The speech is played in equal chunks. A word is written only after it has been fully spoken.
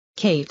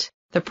Kate,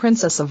 the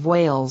Princess of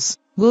Wales,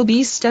 will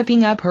be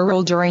stepping up her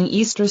role during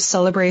Easter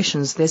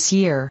celebrations this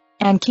year,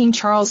 and King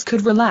Charles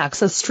could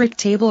relax a strict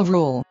table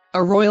rule,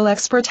 a royal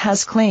expert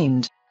has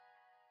claimed.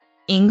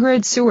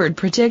 Ingrid Seward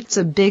predicts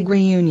a big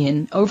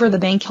reunion over the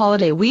bank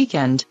holiday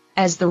weekend,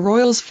 as the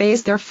royals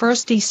face their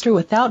first Easter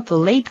without the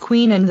late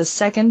Queen and the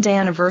second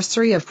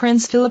anniversary of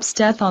Prince Philip's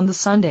death on the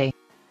Sunday.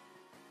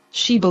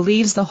 She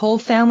believes the whole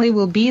family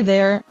will be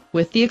there,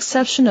 with the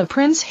exception of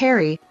Prince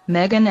Harry,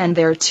 Meghan and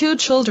their 2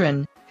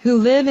 children, who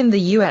live in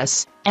the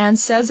US, and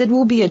says it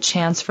will be a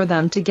chance for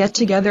them to get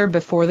together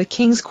before the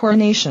King's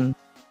coronation.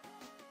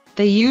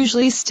 They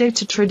usually stick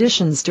to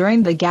traditions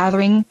during the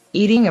gathering,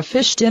 eating a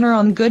fish dinner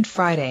on Good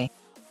Friday.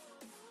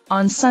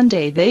 On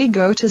Sunday they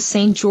go to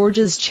St.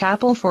 George's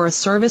Chapel for a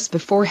service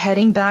before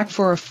heading back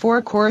for a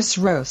 4-course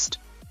roast.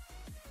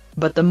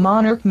 But the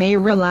monarch may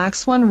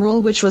relax one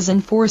rule which was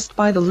enforced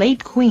by the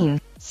late Queen,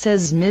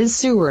 says Ms.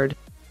 Seward.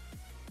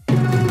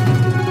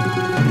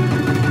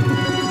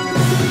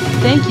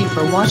 Thank you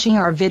for watching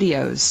our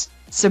videos.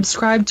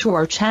 Subscribe to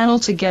our channel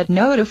to get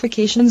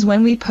notifications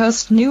when we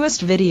post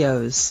newest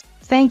videos.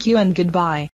 Thank you and goodbye.